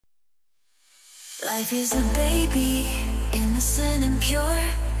Life is a baby, innocent and pure,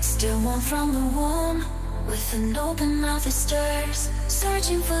 still born from the womb. With an open mouth it stirs,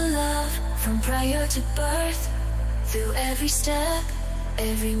 searching for love from prior to birth. Through every step,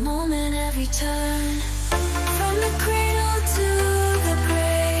 every moment, every turn. From the cradle to the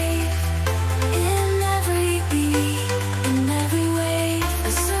grave, in every beat, in every wave.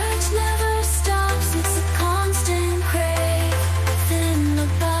 The search never stops, it's a constant crave. Within,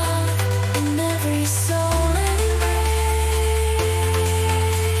 above, in every soul and embrace.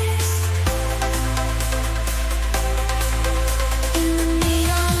 In the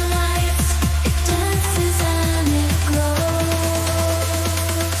neon lights, it dances and it glows.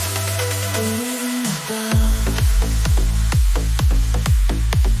 Within, above,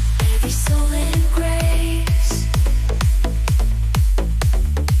 every soul in grace.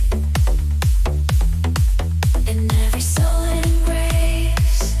 In every soul in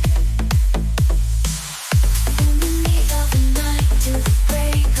grace. From the need of the night to the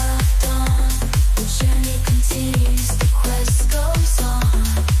break of dawn, the journey continues, the quest goes on.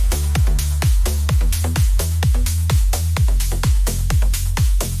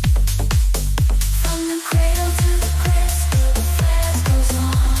 From the cradle to the crystal, the flash goes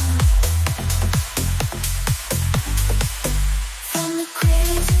on. From the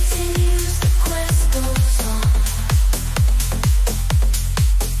cradle continues, the quest goes on.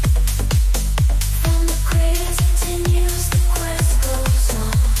 From the cradle continues, the quest goes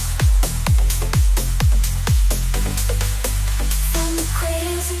on. From the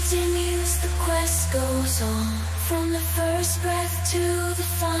cradle continues, the quest goes on. From the first breath to the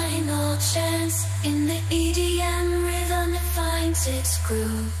final chance, in the EDM rhythm it finds its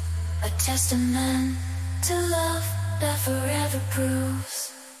groove. A testament to love that forever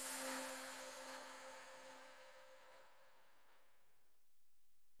proves.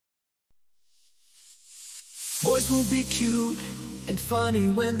 Boys will be cute and funny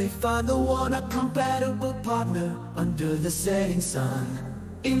when they find the one, a compatible partner under the setting sun.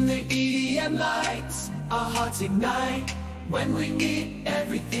 In the EDM lights, our hearts ignite. When we meet,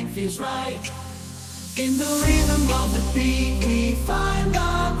 everything feels right. In the rhythm of the beat, we find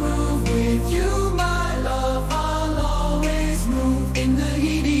our groove. With you, my love, I'll always move. In the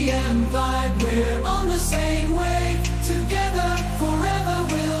EDM vibe, we're on the same wave. Together, forever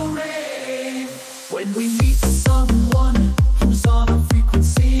we'll rave. When we meet someone who's on a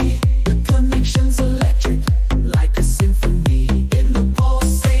frequency, the connection's electric, like a symphony. In the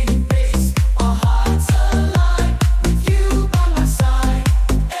pulsating bass, our hearts align. With you by my side,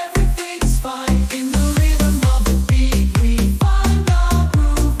 everything's fine. In the rhythm of the beat, we find our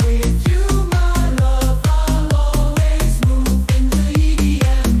groove. With you, my love, I'll always move. In the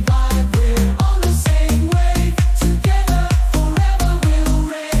EDM vibe, we're on the same wave. Together, forever we'll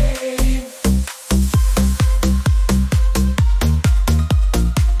rave.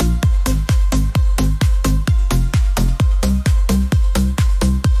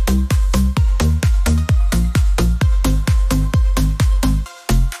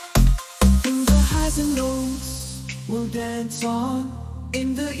 In the highs and lows, we'll dance on.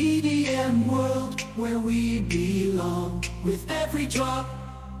 In the EDM world where we belong. With every drop,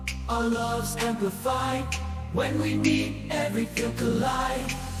 our love's amplified. When we meet, every feel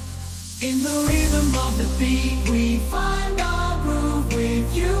collide. In the rhythm of the beat, we find our groove.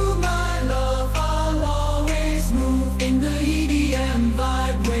 With you, my love, I'll always move. In the EDM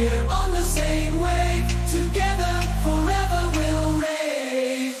vibe, we're on the same wave. Together, forever we'll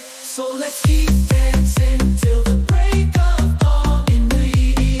rave. So let's keep dancing till the break of dawn. In the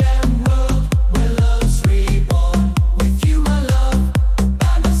EDM world, where love's reborn. With you, my love,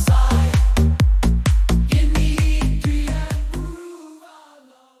 by my side. In the EDM groove, our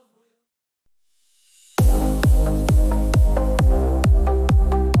love will.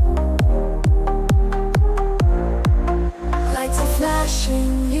 Lights are flashing,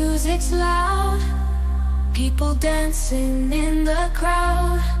 music's loud, people dancing in the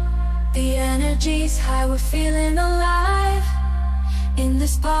crowd. The energy's high, we're feeling alive. In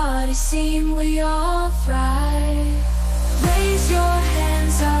this party scene, we all thrive. Raise your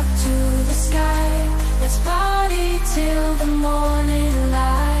hands up to the sky. Let's party till the morning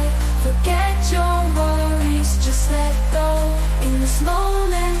light. Forget your worries, just let go. In this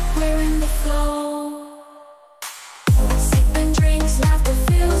moment, we're in the flow. Sipping drinks, laughter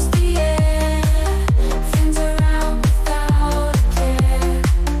fills the air. Friends around without a care.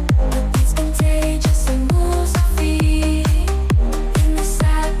 The beat's contagious and moves our feet. In this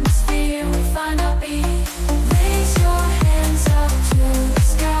atmosphere, we find our beat. Raise your hands up to the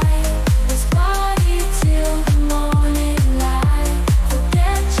sky. Let's party till the morning light. Forget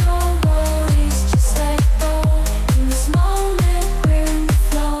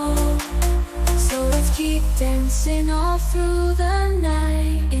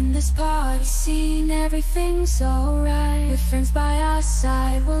everything's alright. With friends by our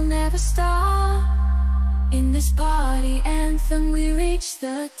side, we'll never stop. In this party anthem, we reach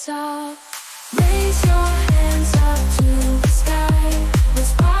the top. Raise your hands up to the sky.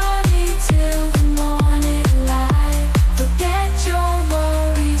 Let's party till the morning light. Forget your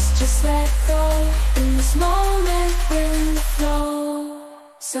worries, just let go. In this moment, we're in the flow.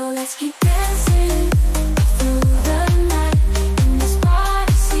 So let's keep dancing through the night. In this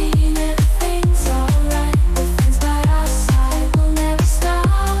party scene, everything's alright. With friends by our side, we'll never stop.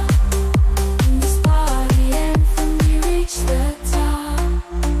 In this party anthem, we reach the top.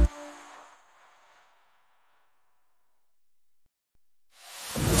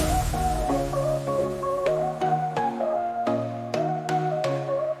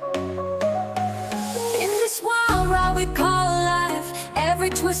 We call life, every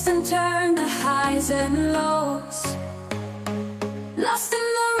twist and turn, the highs and lows. Lost in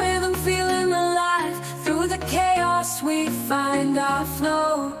the rhythm, feeling alive. Through the chaos we find our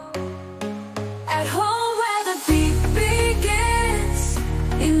flow. At home where the beat begins,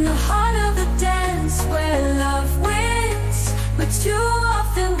 in the heart of the dance where love wins. But too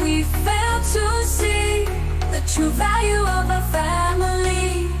often we fail to see the true value of a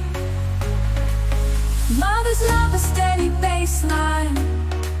family. Mother's love, a steady baseline.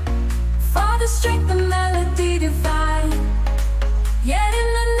 Father's strength, the melody divine. Yet in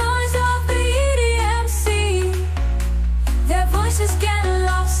the noise of the EDM scene, their voices get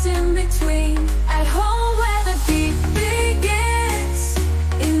lost in between. At home where the beat begins,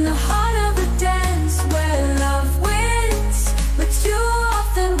 in the heart of the dance where love wins. But too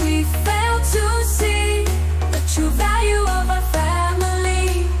often we fail to see the true value of our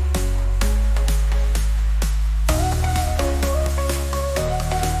family.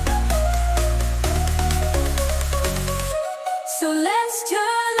 So let's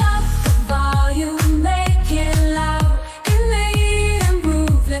turn up the volume, make it loud. In the EDM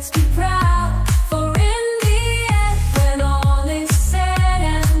groove, let's be proud. For in the end, when all is said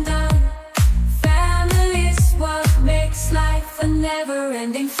and done, family's what makes life a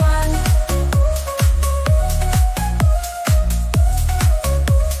never-ending fun.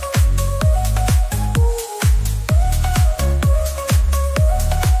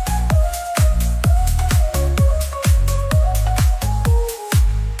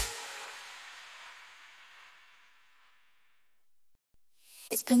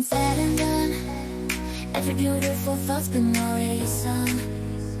 It's been said and done. Every beautiful thought's been already sung.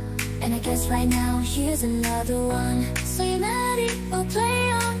 And I guess right now here's another one. So you ready? We'll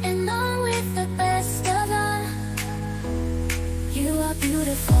play on and on with the best of them. You are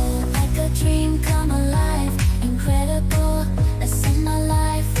beautiful, like a dream come alive. Incredible, let's sing my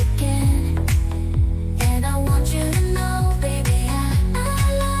life again. And I want you to know, baby, I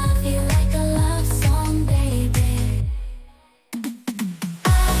love you like a love song, baby.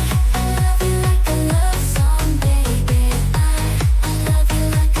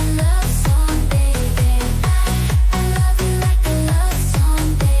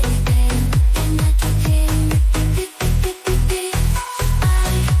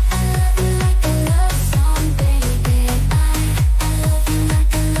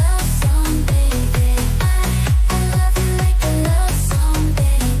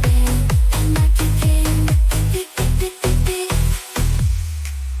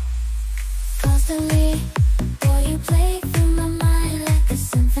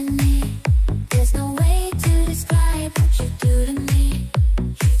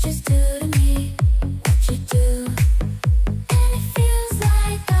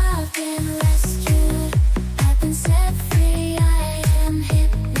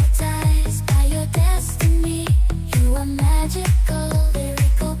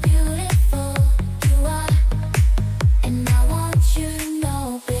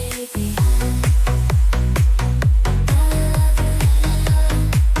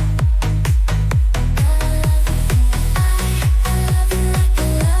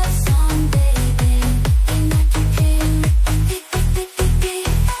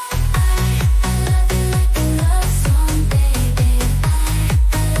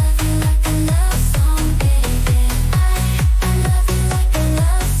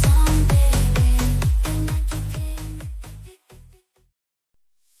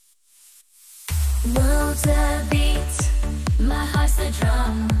 World's a beat, my heart's a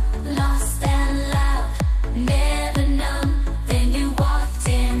drum, lost and loud, never numb. Then you walked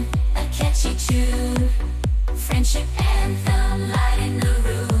in, a catchy tune, friendship anthem, light in the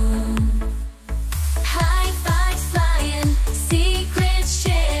room. High fives flying, secrets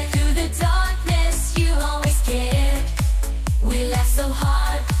shared, through the darkness you always cared. We laugh so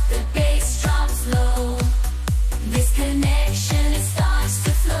hard, the bass drops low.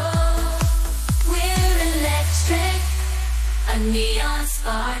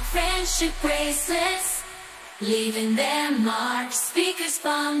 spark friendship bracelets, leaving their mark. Speakers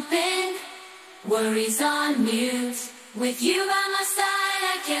bumping, worries on mute. With you by my side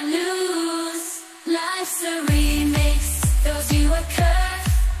I can't lose. Life's a remix, throws you a curve.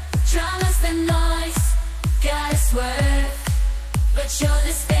 Drama's the noise, gotta swerve. But you're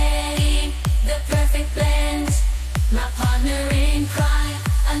the steady, the perfect blend. My partner in crime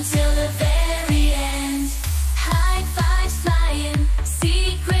until the very end. High fives flying,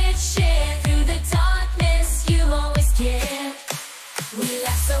 secrets shared. Through the darkness you always care. We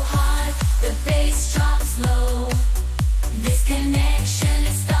laugh so hard, the bass drops low. This connection,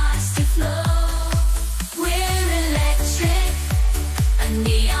 it starts to flow. We're electric, a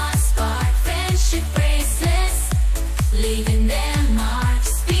neon spark. Friendship bracelets, leaving their mark.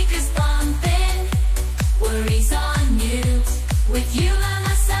 Speakers bumping, worries on mute. With you by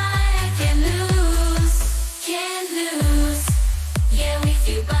my side I can't lose, can't lose. Yeah, with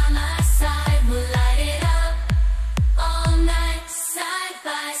you by my side we'll light it up all night, side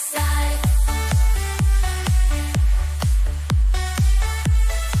by side.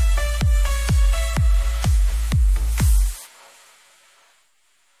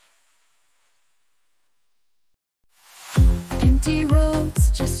 Empty roads,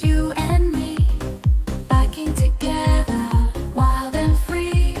 just you and me, backing together, wild and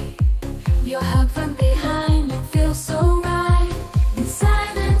free. Your hug from behind, it feels so right. In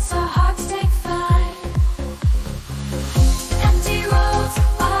silence, our hearts take flight. Empty roads,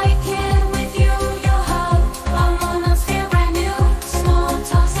 I can with you, your hug. Our moments feel brand new. Small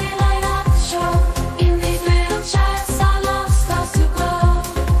talks, they light up the show. In these little chats, our love starts to glow.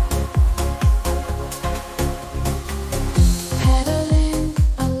 Pedaling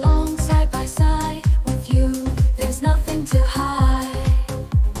along side by side with you, there's nothing to hide.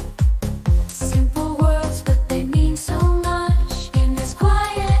 Simple words, but they mean so much. In this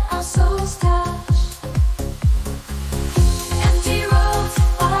quiet, our souls touch. Empty roads,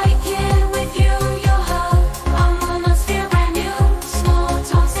 I can with you, your hug. Our moments feel brand new. Small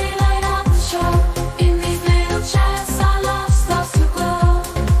talks, they light up the show. In these little chats, our love starts to glow.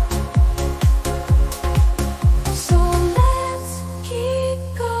 So let's keep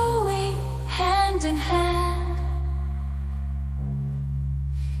going hand in hand.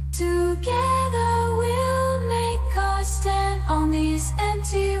 Together we'll make our stand on these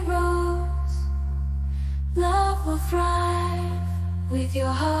empty roads. Love will thrive with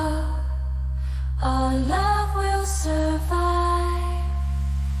your hug. Our love will survive.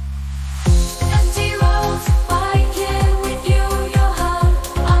 Empty roads, I can with you, your hug.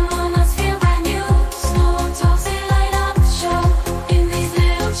 Our moments feel brand new. Small talks, they light up the show. In these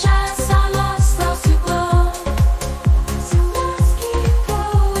little chats, our love starts to glow. So let's keep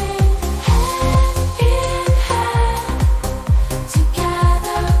going hand in hand.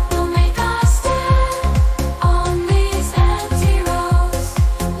 Together we'll make our stand on these empty roads.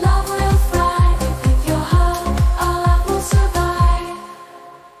 Love will thrive with your hug. Our love will survive.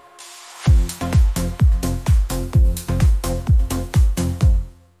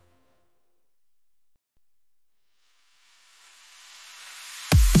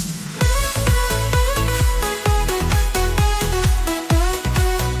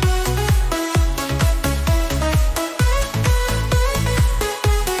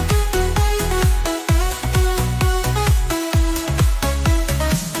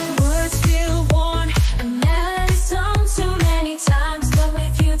 Words feel worn and melodies sung too many times, but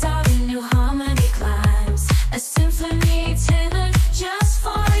with you, darling, new harmony climbs. A symphony tailored just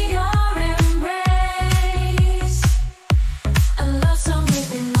for your embrace. A love song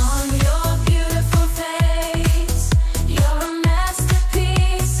written on your beautiful face. You're a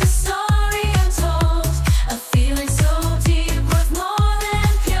masterpiece, a story untold. A feeling so deep, worth more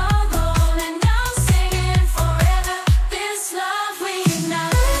than pure gold. And I'm singing forever this love we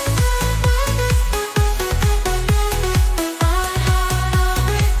ignite. My heart on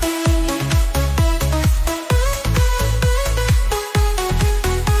repeat.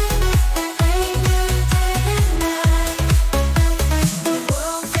 Playing you day and night. The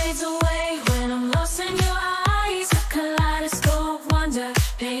world fades away when I'm lost in your eyes. A kaleidoscope wonder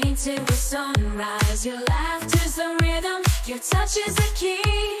painted with sunrise. Your laughter's the rhythm, your touch is the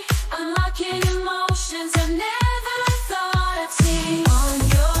key. Unlocking emotions I've never thought I'd see. On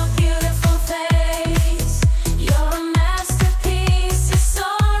your beautiful face, you're a masterpiece, a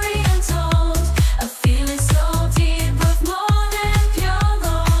story untold. A feeling so deep, worth more than pure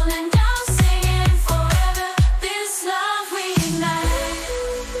gold. And I'm singing forever this love we ignite.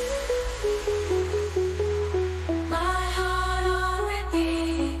 My heart on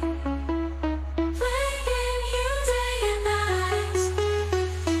repeat. Playing you day and night.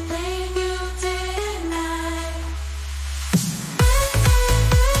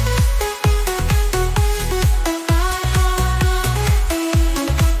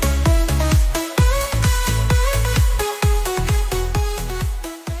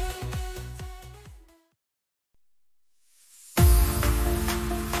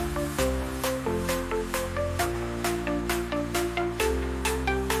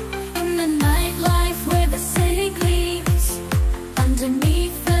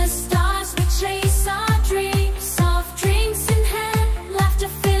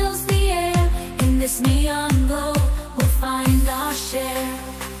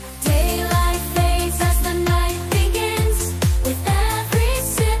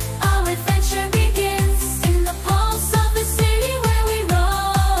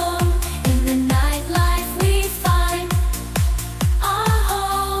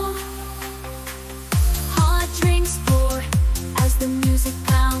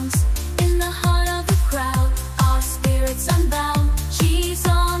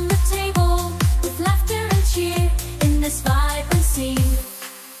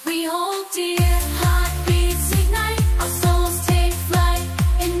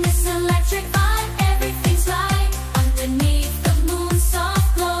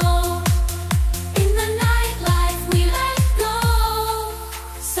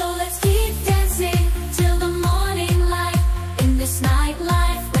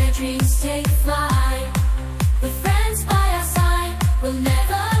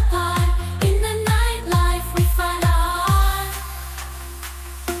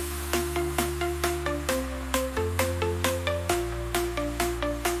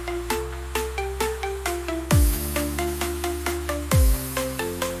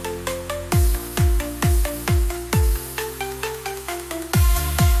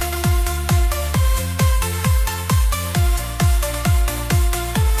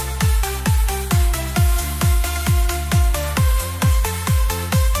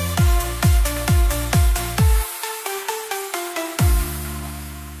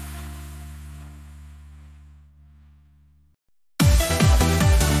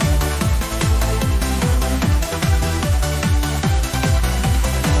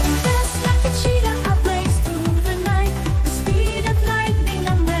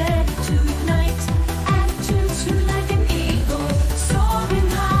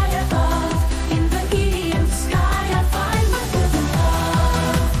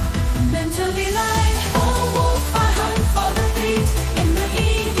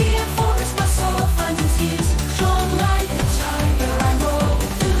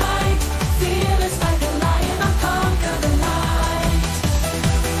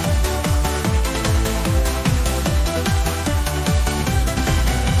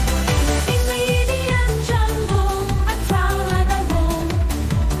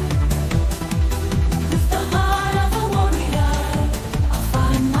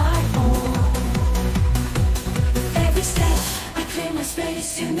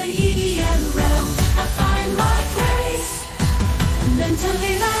 place. In the EDM realm, I find my place.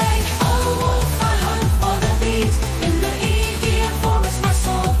 Mentally light, oh wolf, I hunt for the beat. In the EDM forest, my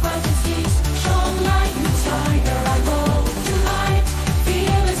soul finds its peace. Strong like a tiger, I roll to light.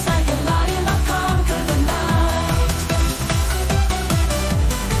 Fearless like a lion, I conquer the night.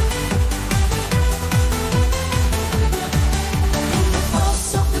 The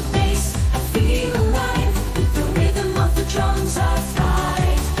pulse of the bass, I feel alive. With the rhythm of the drums, I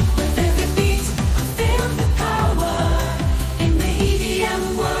thrive. With every beat, I feel the power. In the EDM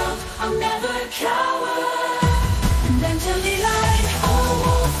world, I'll never cower. Mentally light, oh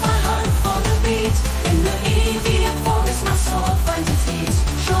wolf, I hunt for the beat. In the EDM forest, my soul finds its peace.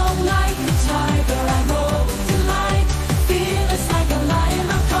 Strong like a tiger, I roll to light. Fearless like a lion,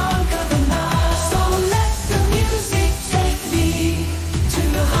 I conquer the night. So let the music take me to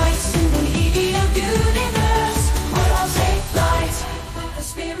the heights in the EDM universe, where I'll take flight. The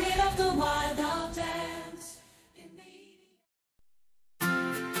spirit of the wild, I'll dance in the EDM.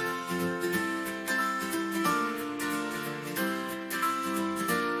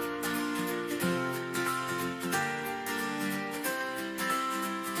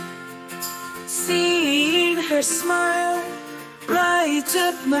 Seeing her smile light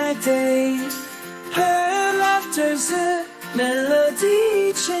up my day. Her laughter's a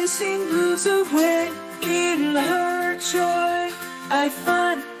melody chasing blues away. In her joy I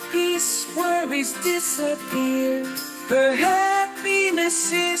find peace, worries disappear. Her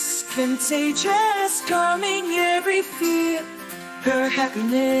happiness is contagious, calming every fear. Her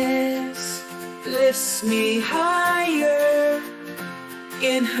happiness lifts me higher.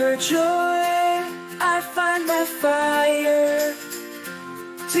 In her joy I find my fire.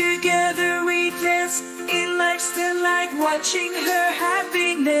 Together we dance in life's delight. Watching her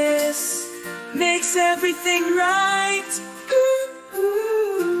happiness makes everything right. Ooh,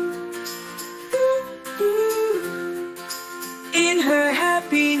 ooh, ooh, ooh. In her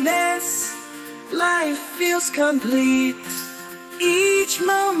happiness life feels complete. Each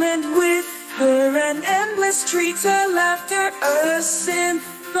moment with her an endless treat. Her laughter a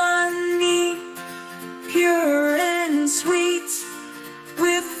symphony, pure and sweet.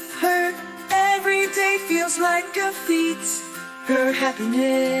 With her every day feels like a feat. Her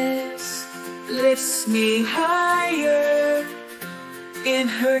happiness lifts me higher. In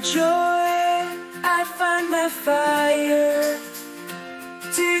her joy I find my fire.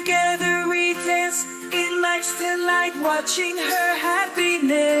 Together we dance in life's delight. Watching her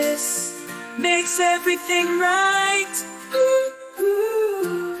happiness makes everything right. Ooh,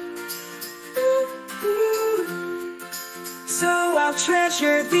 ooh, ooh, ooh. So I'll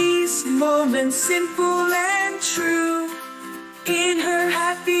treasure these moments, simple and true. In her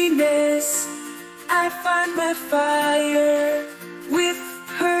happiness I find my fire. With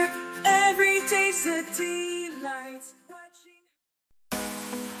her every day's a delight.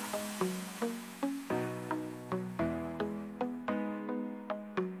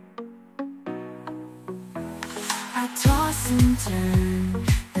 I toss and turn,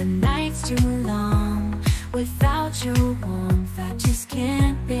 the night's too long. Without your warmth, I just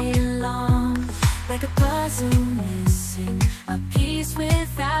can't belong. Like a puzzle missing a piece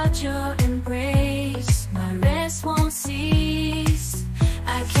without your embrace. My rest won't cease.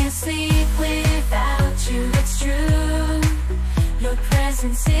 I can't sleep without you, it's true. Your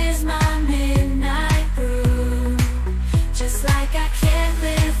presence is my midnight brew. Just like I can't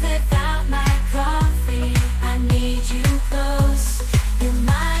live without my coffee, I need you close, you're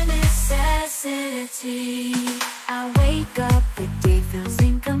my necessity. I wake up, the day feels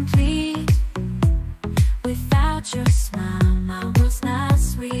incomplete. Without your smile, my world's not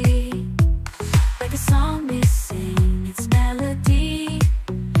sweet. Like a song missing its melody.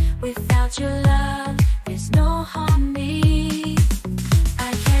 Without your love, there's no harmony.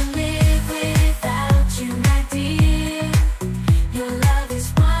 I can't live without you, my dear. Your love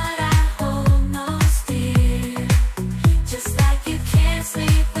is what I hold most dear. Just like you can't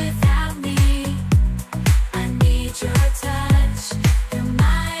sleep without me, I need your touch, you're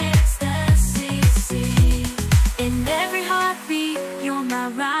my ecstasy. In every heartbeat, you're my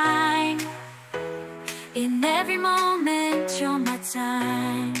rhyme. In every moment, you're my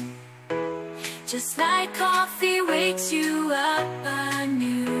time. Just like coffee wakes you up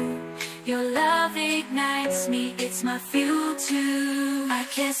anew, your love ignites me, it's my fuel too. I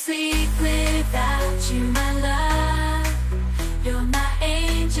can't sleep without you, my love. You're my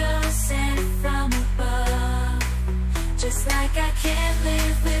angel sent from above. Just like I can't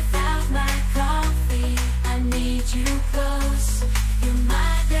live without my coffee, I need you close, you're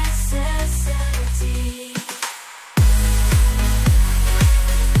my necessity.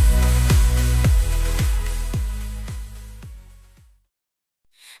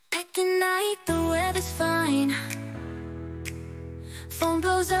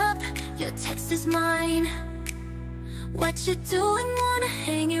 yours is mine. What you doing? Wanna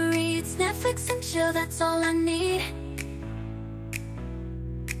hang and read Netflix and chill, that's all I need.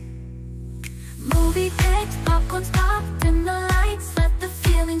 Movie picked, popcorn's popped, dim the lights, let the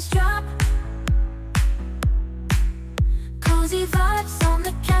feelings drop. Cozy vibes on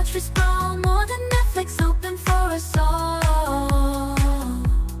the couch, we sprawl, more than Netflix, open for us all.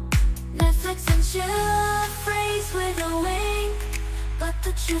 Netflix and chill, phrase with a wink, but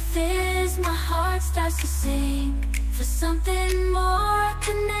the truth is my heart starts to sing. For something more, a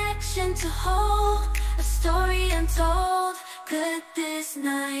connection to hold, a story untold. Could this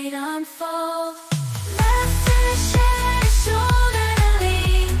night unfold? Laughter shared, a shoulder to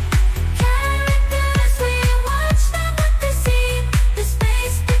lean. Characters we watch, not what they see. The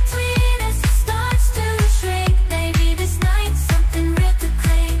space between us starts to shrink. Maybe this night something real could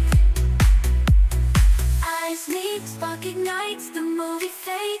clink. Eyes meet, spark ignites, the movie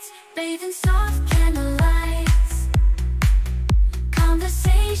fades, bathed in soft candlelights.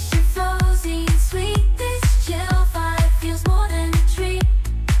 Conversation flows in sweet, this chill vibe feels more than a treat.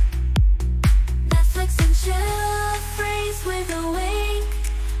 Netflix and chill, phrase with a wink,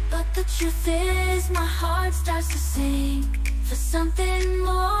 but the truth is my heart starts to sing. For something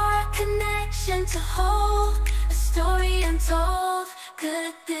more, a connection to hold, a story untold.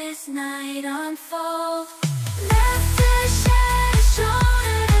 Could this night unfold? Laughter shared, a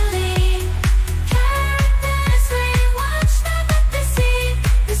shoulder to lean. Characters we watch, not what they see.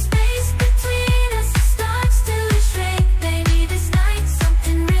 The space between us starts to shrink. Maybe this night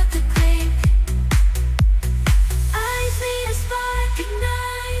something real could clink. Eyes meet, a spark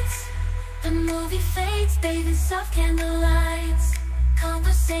ignites, the movie fades, bathed in soft candlelights.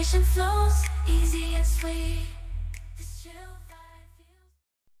 Conversation flows, easy and sweet. This chill vibe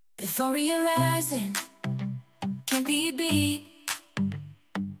feels before realizing, can't be beat.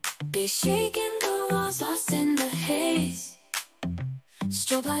 Be shaking, the walls lost in the haze.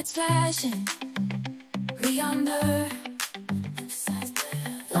 Strobe lights flashing, we under,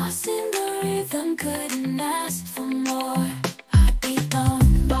 lost in the rhythm, couldn't ask for more. Heartbeat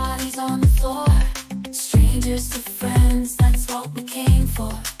thumb, bodies on the floor. Strangers to friends, that's what we came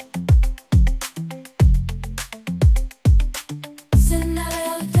for. Sitting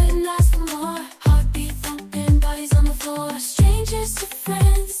out of couldn't ask for more. Heartbeat thumping, bodies on the floor. Strangers to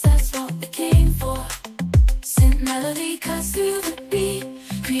friends, that's what we came for. Synth melody cuts through the beat,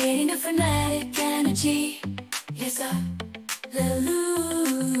 creating a frenetic energy. Yes, I let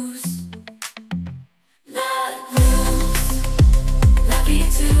loose, let loose, love you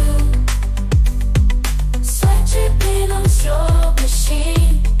too. Sweat dripping on strobe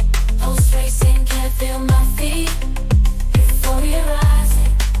machine, pulse racing, can't feel my feet. Euphoria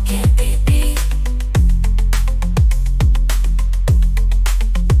rising, can't be beat.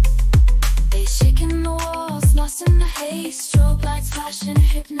 They shaking the walls, lost in the haze. Strobe lights flashing, a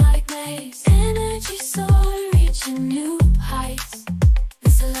hypnotic maze. Energy soaring, reaching new heights.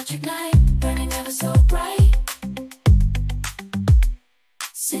 This electric night, burning ever so bright.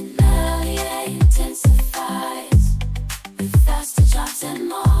 Synth melody intensifies, with faster drops and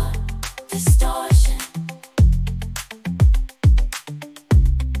more distortion.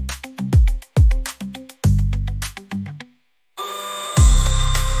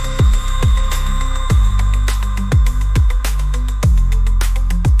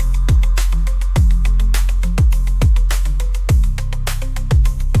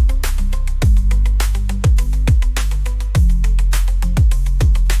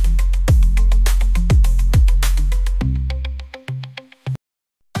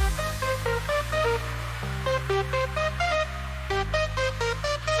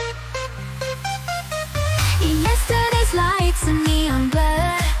 Yesterday's lights and neon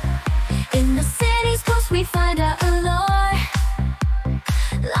blur. In the city's post we find our allure.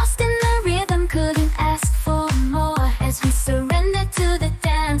 Lost in the rhythm, couldn't ask for more. As we surrender to the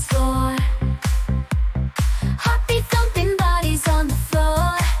dance floor. Heartbeat thumping, bodies on the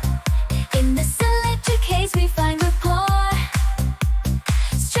floor. In this electric haze we find rapport.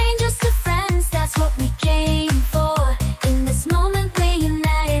 Strangers to friends, that's what we came for. In this moment we're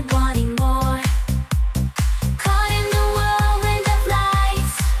united, wanting more. Caught in the whirlwind of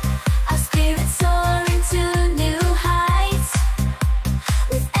lights, our spirits soar into new heights.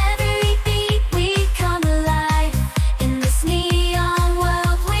 With every beat we come alive, in this neon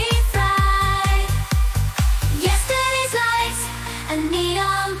world we thrive. Yesterday's lights, a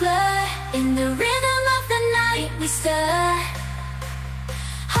neon blur. In the rhythm of the night we stir.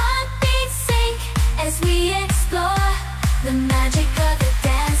 Heartbeats sink as we explore the magic of the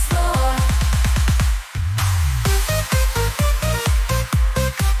dance floor.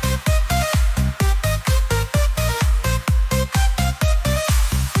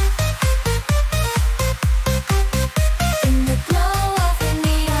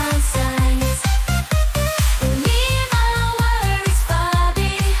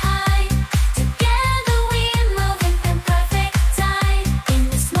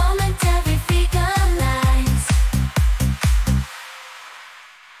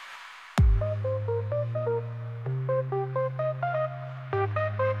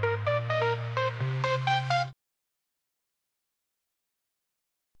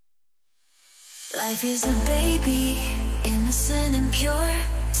 Life is a baby, innocent and pure,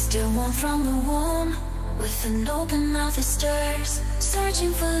 still one from the womb. With an open mouth it stirs,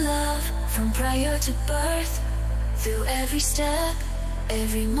 searching for love from prior to birth. Through every step,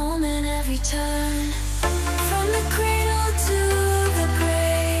 every moment, every turn. From the cradle to the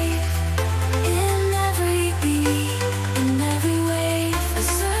grave, in every beat, in every wave. The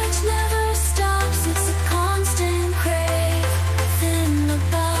search never stops, it's a constant crave. Within,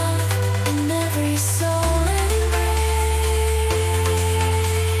 above, in every soul it embrace.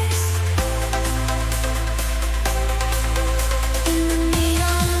 In the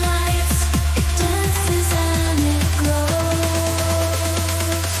neon lights, it dances and it glows.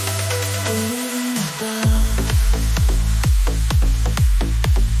 Within, above,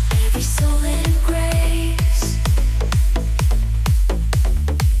 every soul it embrace.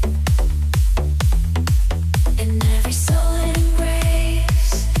 In every soul it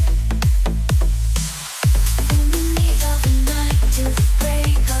embrace. In the need of the night till the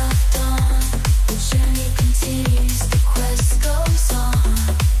break of dawn, the journey continues, the quest goes on.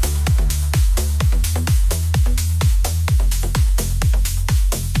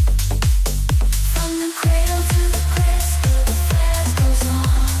 From the cradle to the crystal, the flash goes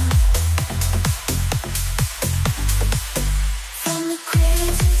on. From the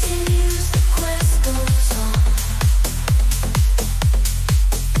cradle continues, the quest goes on.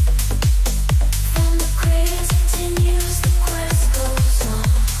 From the cradle continues, the quest goes on.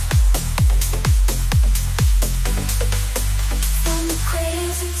 From the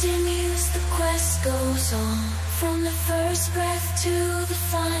cradle continues, the quest goes on. From the first breath to the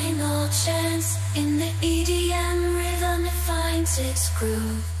final chance, in the EDM rhythm it finds its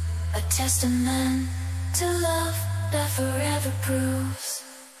groove. A testament to love that forever proves.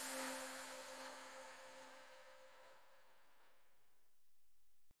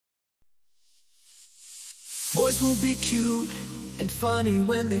 Boys will be cute and funny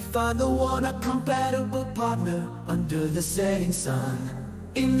when they find the one, a compatible partner under the setting sun.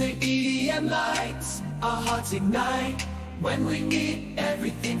 In the EDM lights, our hearts ignite. When we meet,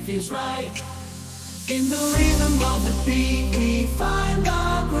 everything feels right. In the rhythm of the beat, we find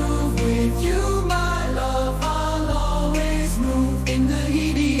our groove. With you, my love, I'll always move. In the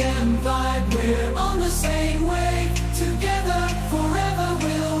EDM vibe, we're on the same wave. Together, forever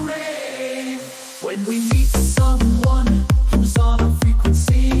we'll rave. When we meet someone who's on a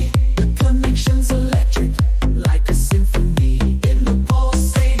frequency, the connection's electric, like a symphony. In the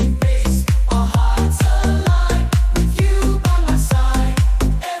pulsating bass, our hearts align. With you by my side,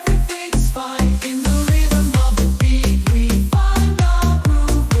 everything's fine. In the rhythm of the beat, we find our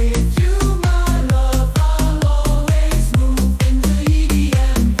groove. With you, my love, I'll always move. In the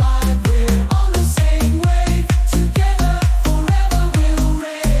EDM vibe, we're on the same wave. Together, forever we'll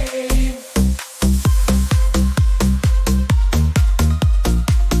rave.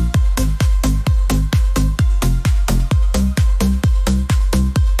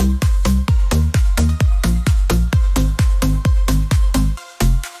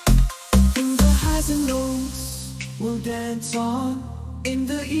 In the highs and lows, we'll dance on. In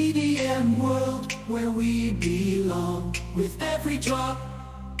the EDM world where we belong. With every drop,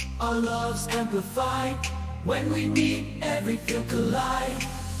 our love's amplified. When we meet, every feel collide.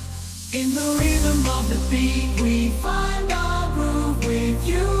 In the rhythm of the beat, we find our groove. With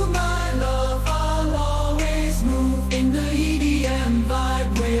you, my love, I'll always move. In the EDM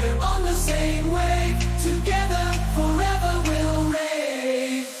vibe, we're on the same wave. Together, forever we'll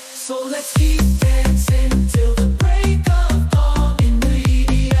rave. So let's keep dancing till the break of dawn. In the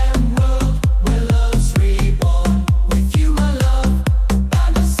EDM world, where love's reborn. With you, my love, by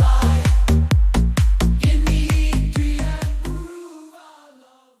my side. In the EDM groove, our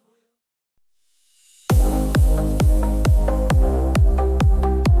love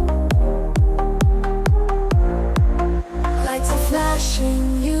Lights are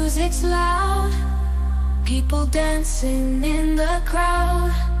flashing, music's loud, people dancing in the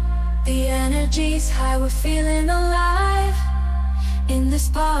crowd. The energy's high, we're feeling alive. In this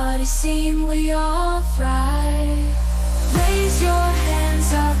party scene, we all thrive. Raise your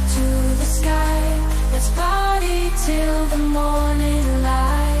hands up to the sky. Let's party till the morning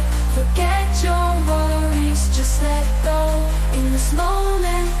light. Forget your worries, just let go. In this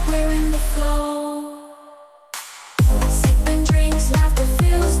moment, we're in the flow. Sipping drinks, laughter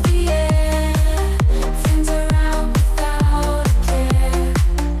fills the air. Friends around without a care.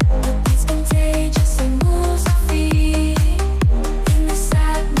 The beat's contagious, it moves our feet. In this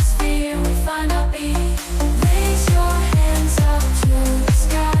atmosphere, we find our beat. Raise your hands up to the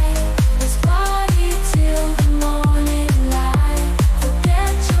sky. Let's party till the morning light.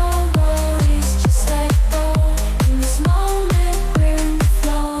 Forget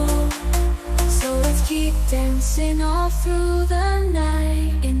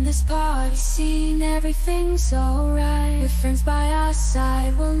everything's alright. With friends by our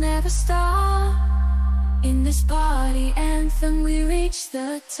side, we'll never stop. In this party anthem, we reach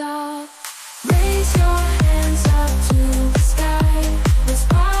the top. Raise your hands up to the sky. Let's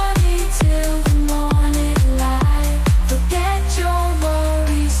party till the morning light. Forget your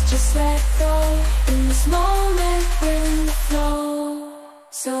worries, just let go. In this moment, we're in the flow.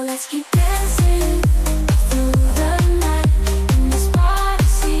 So let's keep dancing through the night. In this party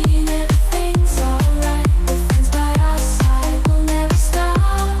scene, everything's alright. With friends by our side, we'll never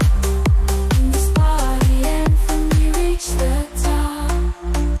stop. In this party anthem, we reach the top.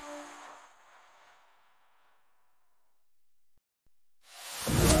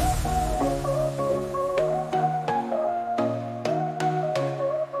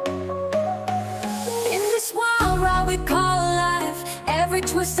 In this wild ride we call life, every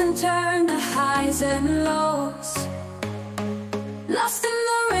twist and turn, the highs and lows. Lost in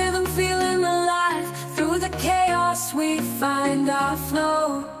the rhythm, feeling alive. Through the chaos we find our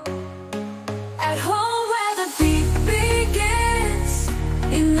flow. At home where the beat begins,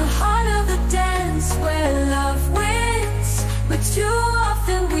 in the heart of the dance where love wins. But too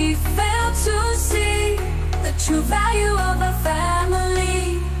often we fail to see the true value of a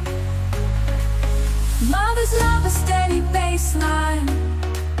family. Mother's love, a steady baseline.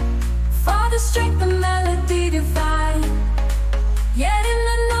 Father's strength, a melody divine. Yet in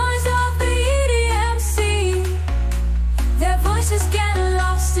the noise of the EDM scene, their voices get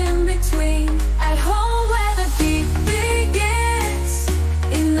lost in between. At home where the beat begins,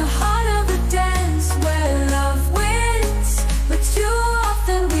 in the heart of the dance where love wins. But too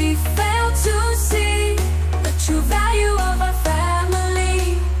often we fail to see the true value of our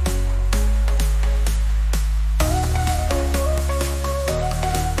family.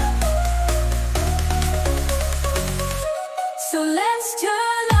 So let's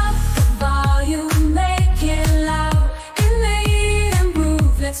turn up the volume, make it loud. In the EDM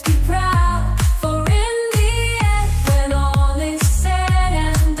groove, let's be proud. For in the end, when all is said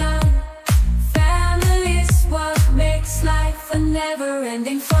and done, family's what makes life a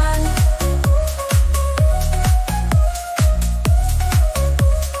never-ending fun.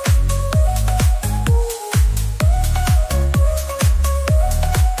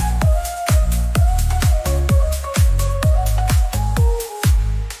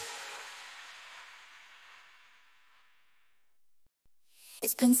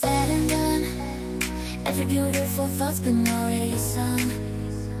 It's been said and done. Every beautiful thought's been already sung.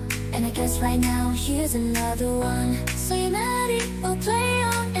 And I guess right now here's another one. So humanity will play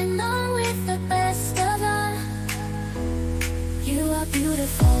on and on with the best of us. You are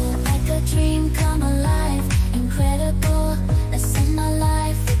beautiful, like a dream come alive. Incredible, let's end my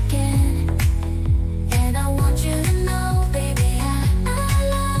life again. And I want you to know, baby, I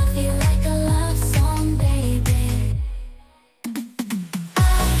love you like a love song, baby.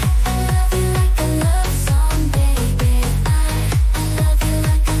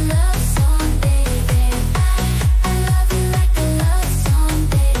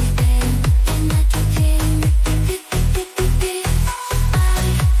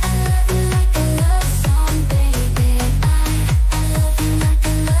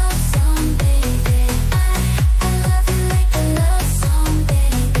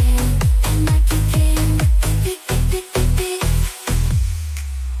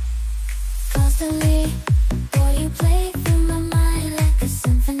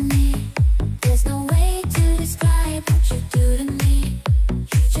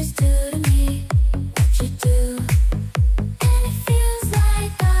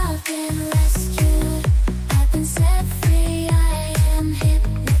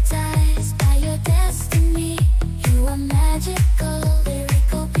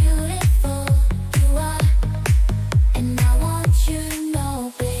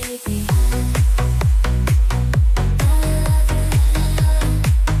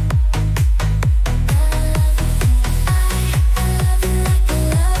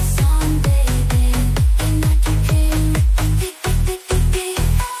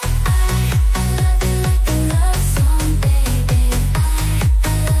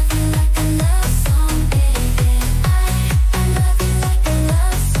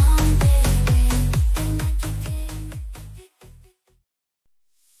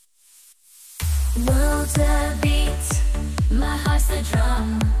 World's a beat, my heart's a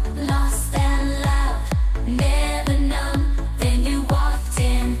drum. Lost and loud, never numb. Then you walked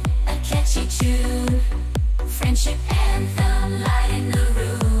in, a catchy tune. Friendship anthem, light in the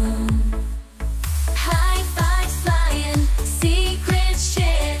room. High fives flying, secrets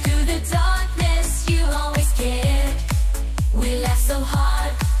shared. Through the darkness, you always cared. We laugh so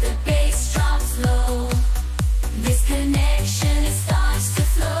hard, the bass drops low.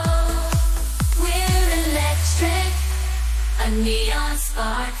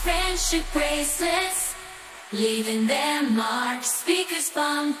 spark friendship bracelets, leaving their mark. Speakers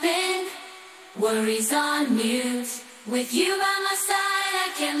bumping, worries on mute. With you by my side, I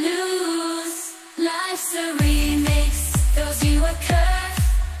can't lose. Life's a remix, throws you a curve.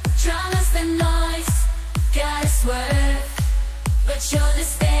 Dramas the noise, gotta swerve. But you're the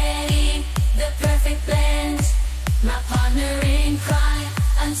steady, the perfect blend. My partner in crime,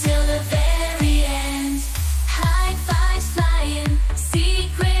 until the very end. High fives flying,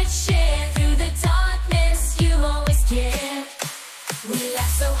 secrets shared. Through the darkness, you always care. We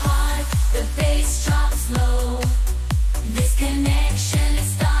laugh so hard, the bass drops low. This connection, it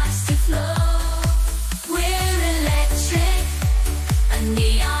starts to flow. We're electric, a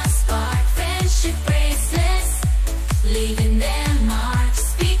neon spark. Friendship bracelets, leaving their mark.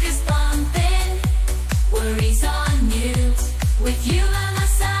 Speakers bumping, worries on mute. With you by my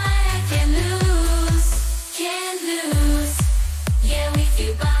side, I can't lose, can't lose. Yeah, with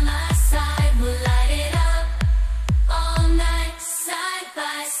you by my side, we'll light it up all night, side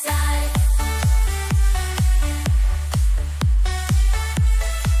by side.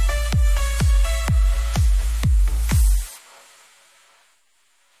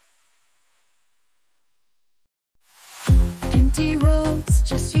 Empty roads,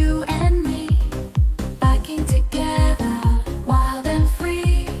 just you and me, backing together, wild and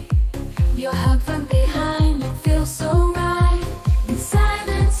free. Your hug from behind, it feels so right. In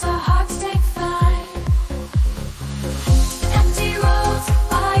silence, our hearts take flight. Empty roads,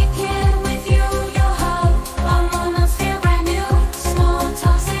 I can with you, your hug. Our moments feel brand new. Small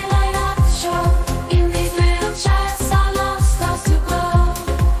talks, they light up the show. In these little chats, our love starts to glow.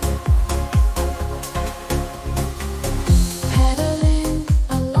 Pedaling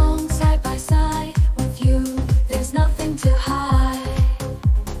along side by side with you, there's nothing to hide.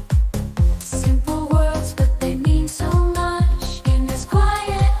 Simple words, but they mean so much. In this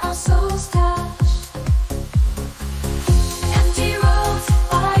quiet, our souls touch. Empty roads,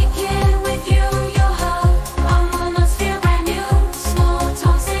 I can with you, your hug. Our moments feel brand new. Small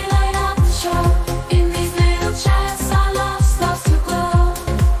talks, they light up the show. In these little chats, our love starts to glow.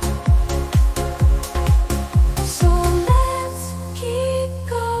 So let's keep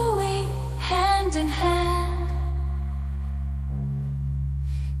going hand in hand.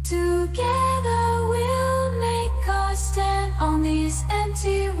 Together we'll make our stand on these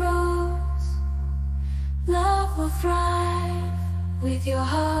empty roads. Love will thrive with your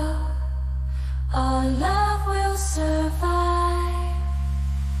hug. Our love will survive.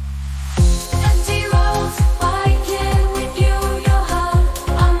 Empty roads, I can with you, your hug.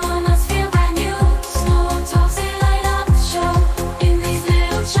 Our moments feel brand new. Small talks, they light up the show. In these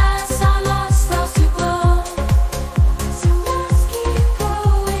little chats, our love starts to glow. So let's keep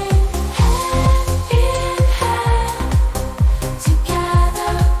going hand in hand.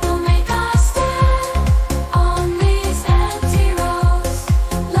 Together we'll make our stand on these empty roads.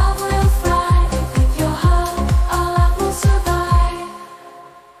 Love will thrive with your hug. Our love will survive.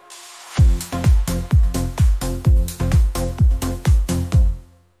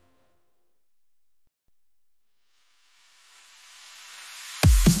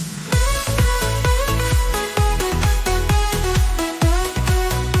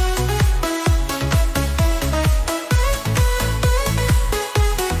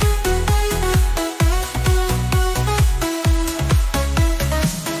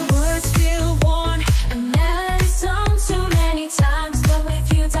 Words feel worn and melodies sung too many times, but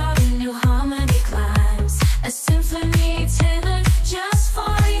with you, darling, new harmony climbs. A symphony tailored just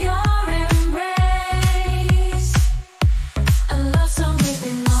for your embrace. A love song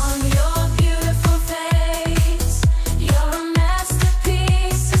written on your beautiful face. You're a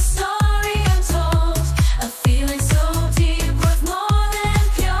masterpiece, a story untold. A feeling so deep, worth more than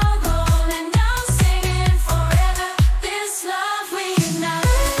pure gold. And I'm singing forever this love we ignite.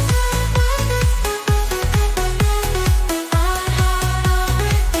 My heart on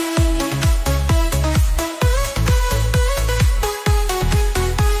repeat.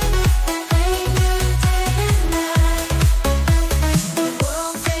 Playing you day and night. The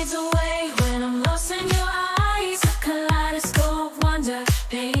world fades away when I'm lost in your eyes. A kaleidoscope wonder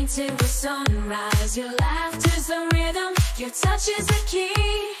painted with sunrise. Your laughter's the rhythm, your touch is the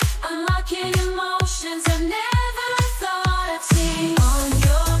key. Unlocking emotions I've never thought I'd see. On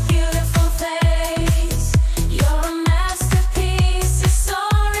your beautiful face, you're a masterpiece, a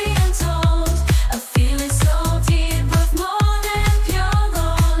story untold. A feeling so deep, worth more than pure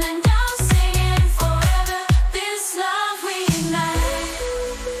gold. And I'm singing forever this love we ignite.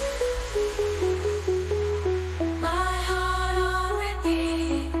 My heart on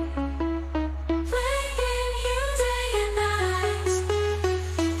repeat. Playing you day and night.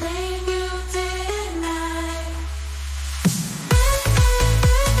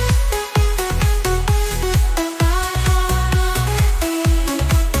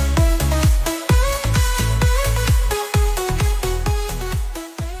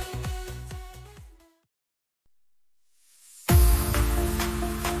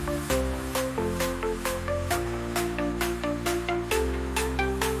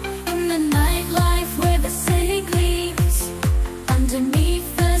 the nightlife where the city gleams. Underneath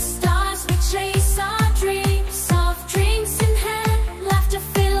the stars we chase our dreams. Soft drinks in hand, laughter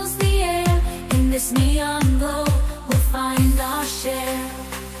fills the air. In this neon glow we'll find our share.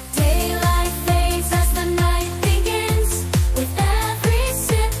 Daylight fades as the night begins. With every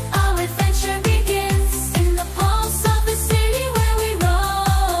sip our adventure begins. In the pulse of the city where we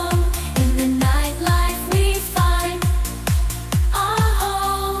roam. In the nightlife we find our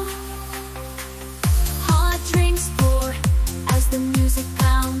home. Hot drinks pour as the music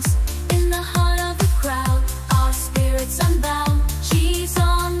pounds. In the heart of the crowd our spirits unbound. Cheese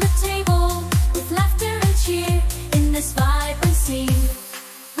on the table with laughter and cheer. In this vibrant scene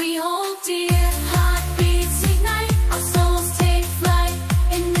we hold dear. Heartbeats ignite, our souls take flight.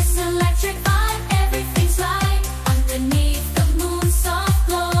 In this electric vibe everything's light. Underneath the moon's soft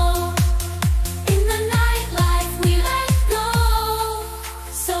glow. In the nightlife we let go.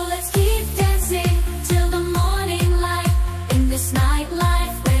 So let's keep dancing till the morning light. In this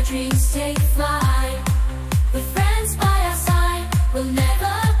nightlife where dreams take flight. With friends by our side we'll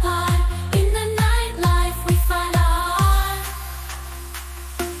never part. In the nightlife we find our heart.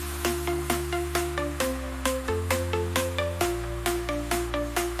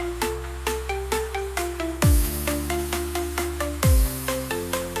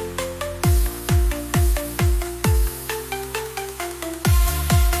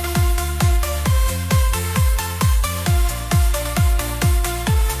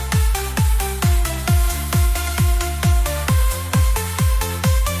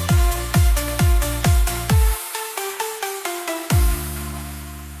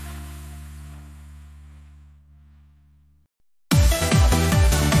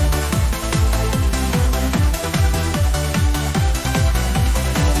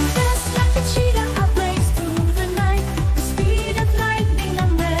 Just like a cheetah I blaze through the night. The speed of lightning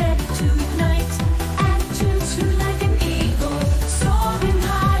I'm ready to ignite. Attitude too like an eagle, soaring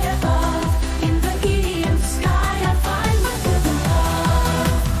high above. In the EDM sky I find my rhythm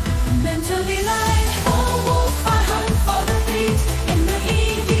love. Mentally light, oh wolf I hunt for the beat. In the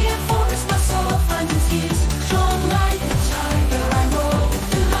EDM forest my soul finds its ease. Strong like a tiger I roll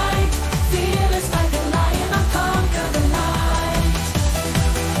to light. Fearless like a lion I conquer the night.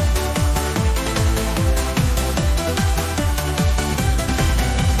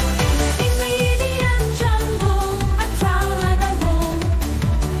 In the EDM jungle I prowl and I roam.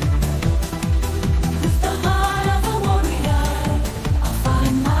 With the heart of a warrior I'll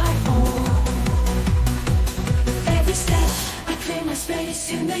find my home. With every step I claim my space.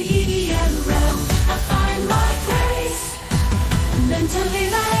 In the EDM realm I find my grace. Mentally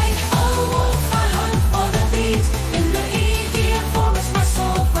light, oh wolf I hunt for the beat. In the EDM forest my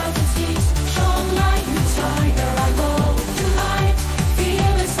soul finds its ease. Strong like a tiger I roll to light.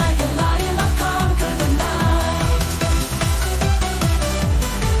 Fearless like a lion I conquer the night.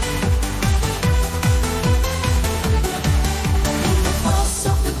 In the pulse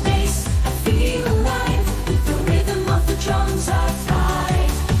of the bass I feel alive. With the rhythm of the drums I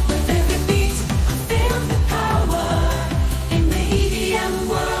thrive. With every beat I feel the power. In the EDM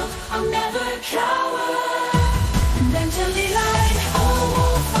world I'll never cower. Mentally light, oh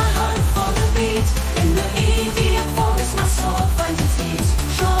wolf I hunt for the beat. In the EDM forest my soul finds its ease.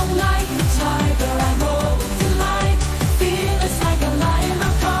 Strong like a tiger I roll to light. Fearless like a lion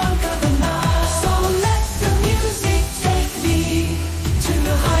I conquer the night. So let the music take me to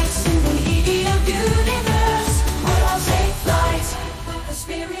the heights in the EDM universe, where I'll take flight. The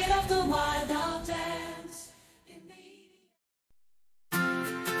spirit of the wild I'll dance. In the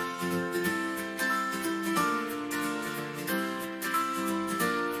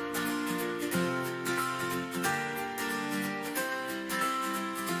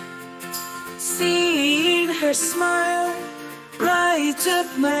Seeing her smile light up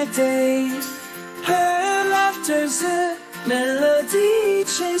my day. Her laughter's a melody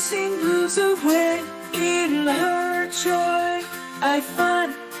chasing blues away. In her joy I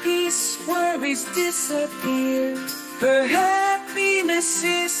find peace, worries disappear. Her happiness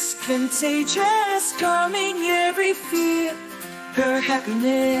is contagious, calming every fear. Her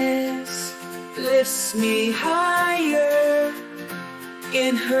happiness lifts me higher.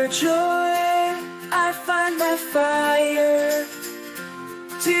 In her joy I find my fire.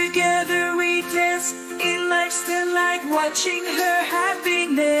 Together we dance in life's delight. Watching her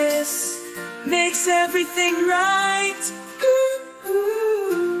happiness makes everything right. Ooh,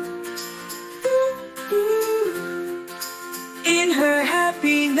 ooh, ooh, ooh. In her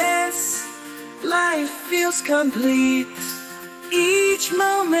happiness life feels complete. Each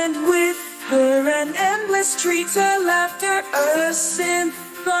moment with her an endless treat. A laughter, a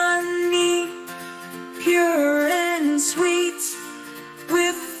symphony. pure and sweet.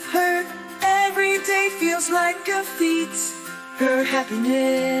 With her, every day feels like a feat. Her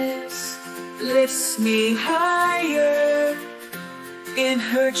happiness lifts me higher. In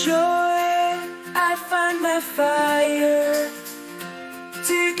her joy, I find my fire.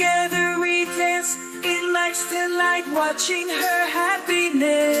 Together we dance in life's delight. Watching her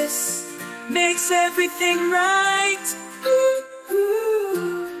happiness makes everything right. Ooh,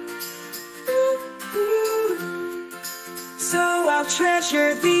 ooh, ooh, ooh. So I'll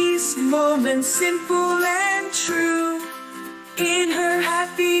treasure these moments, simple and true. In her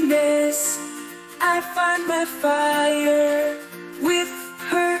happiness, I find my fire. With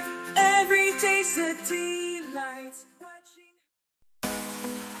her, every day's a delight.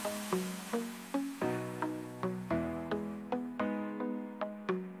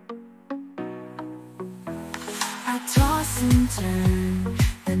 I toss and turn,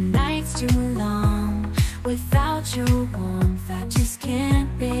 the night's too long. Without your warmth, I just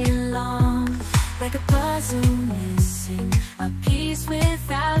can't belong. Like a puzzle missing a piece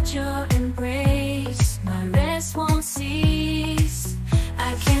without your embrace. My rest won't cease.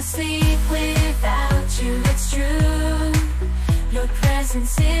 I can't sleep without you, it's true. Your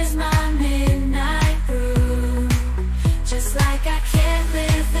presence is my midnight brew. Just like I can't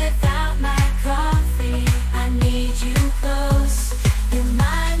live without my coffee, I need you close. You're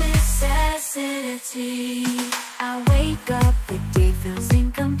my necessity. I wake up, the day feels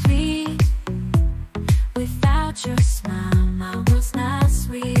incomplete. Without your smile, my world's not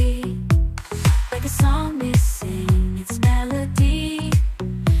sweet. Like a song missing its melody.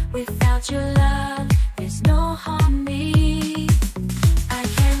 Without your love, there's no harmony. I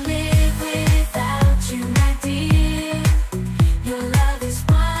can't live without you, my dear. Your love is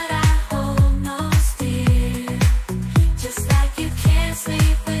what I hold most dear. Just like you can't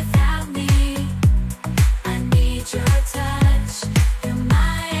sleep without me, I need your touch. You're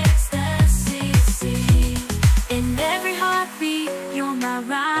my ecstasy. In every heartbeat, you're my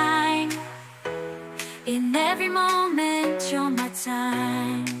rhyme. In every moment, you're my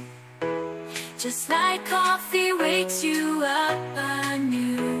time. Just like coffee wakes you up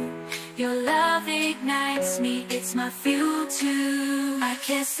anew, your love ignites me, it's my fuel too. I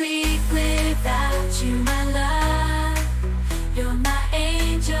can't sleep without you, my love. You're my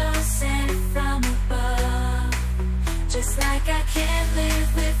angel sent from above. Just like I can't live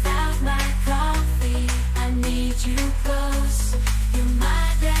without my coffee, I need you close. You're my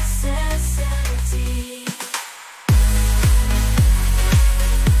necessity.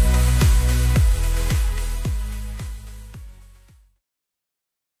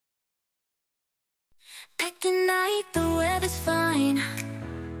 At the night, the weather's fine.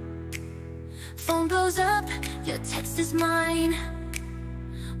 Phone blows up, your text is mine.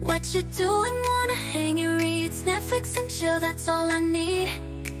 What you doing? Wanna hang and read Netflix and chill, that's all I need.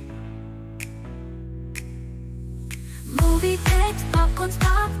 Movie picked, popcorn's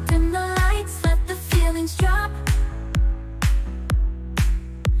popped, dim the lights, let the feelings drop.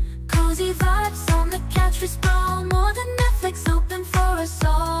 Cozy vibes on the couch, we sprawl. More than Netflix, open for us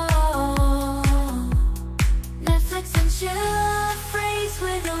all. Netflix and chill, phrase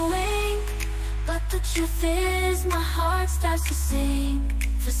with a wink. But the truth is, my heart starts to sing.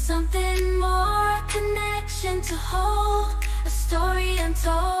 For something more, a connection to hold, a story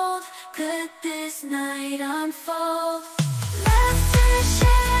untold. Could this night unfold? Laughter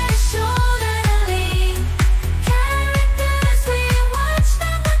shared, shoulder to lean. Characters we watch,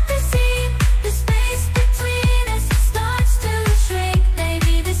 not what they seem. The space between us starts to shrink.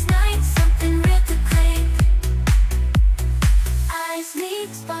 Maybe this night something real to clink. Eyes meet,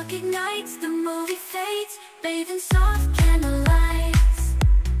 spark ignites, the movie fades, bathed in soft candlelights.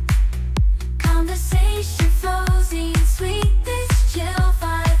 Conversation flows in sweet, this chill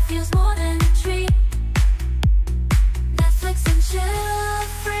vibe feels more than a treat. Netflix and chill,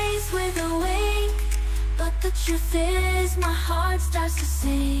 phrase with a wink. But the truth is, my heart starts to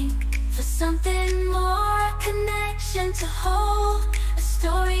sing. For something more, a connection to hold, a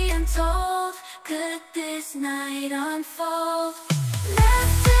story untold. Could this night unfold?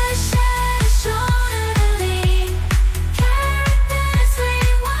 Laughter shared, a shoulder to lean. Characters we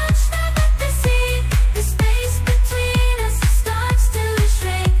watch, not what they see. The space between us starts to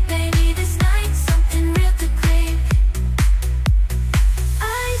shrink. Maybe this night something real to clink.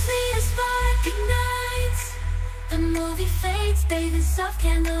 Eyes meet, a spark ignites. The movie fades, bathed in soft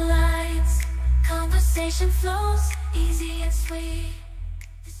candlelights. Conversation flows, easy and sweet.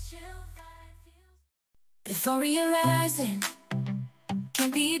 This chill vibe feels. Before realizing,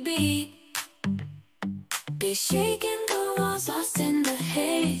 can't be beat. Be shaking, the walls lost in the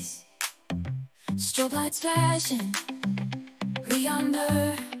haze. Strobe lights flashing, we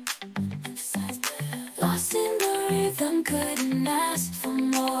under, lost in the rhythm, couldn't ask for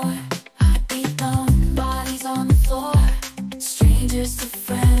more. Heartbeat numb, bodies on the floor, strangers to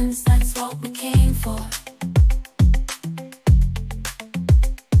friends, that's what we came for.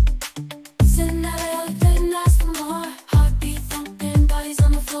 Cinderella couldn't ask for more. Heartbeat thumping, bodies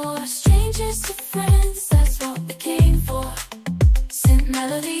on the floor, strangers to friends, that's what we came for. Synth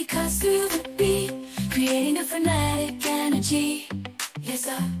melody cuts through the beat, creating a frenetic energy. Yes,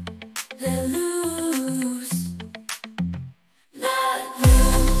 I let loose, let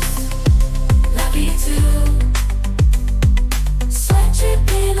loose, love you too. Sweat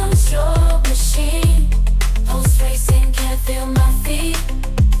dripping on the strobe machine, pulse racing, can't feel my feet.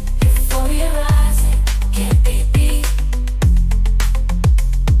 Euphoria rising, can't be beat.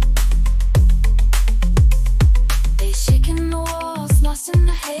 They shaking the walls, lost in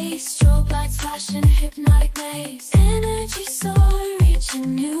the haze. Strobe lights flashing, a hypnotic maze. Energy soaring,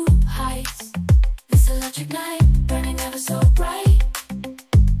 reaching new heights. This electric night, burning ever so bright.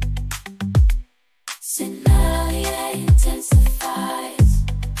 Synth melody intensifies,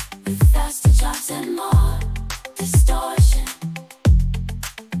 with faster drops and more distortion.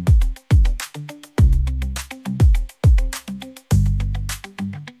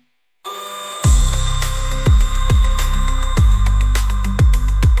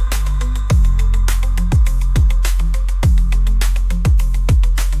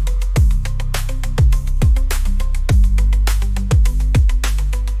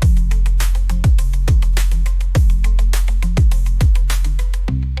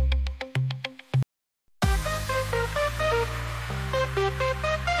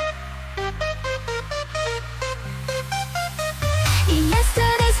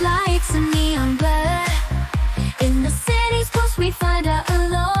 Yesterday's lights and neon blur, in the city's pulse we find our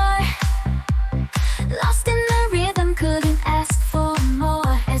allure. Lost in the rhythm, couldn't ask for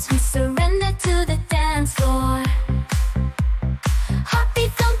more, as we surrender to the dance floor.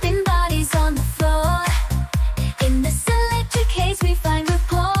 Heartbeat thumping, bodies on the floor, in this electric haze we find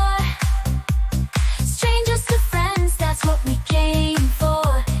rapport. Strangers to friends, that's what we came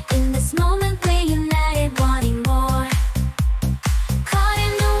for. In this moment we're united, wanting more. Caught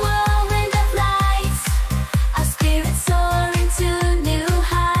in the whirlwind of lights, our spirits soaring to new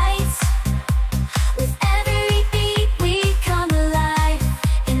heights. With every beat we come alive,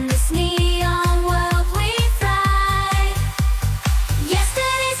 in this neon world we thrive.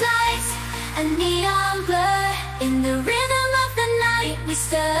 Yesterday's lights, a neon blur, in the rhythm of the night we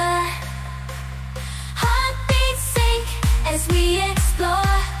stir. Heartbeats sink as we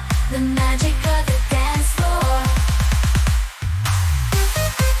explore the magic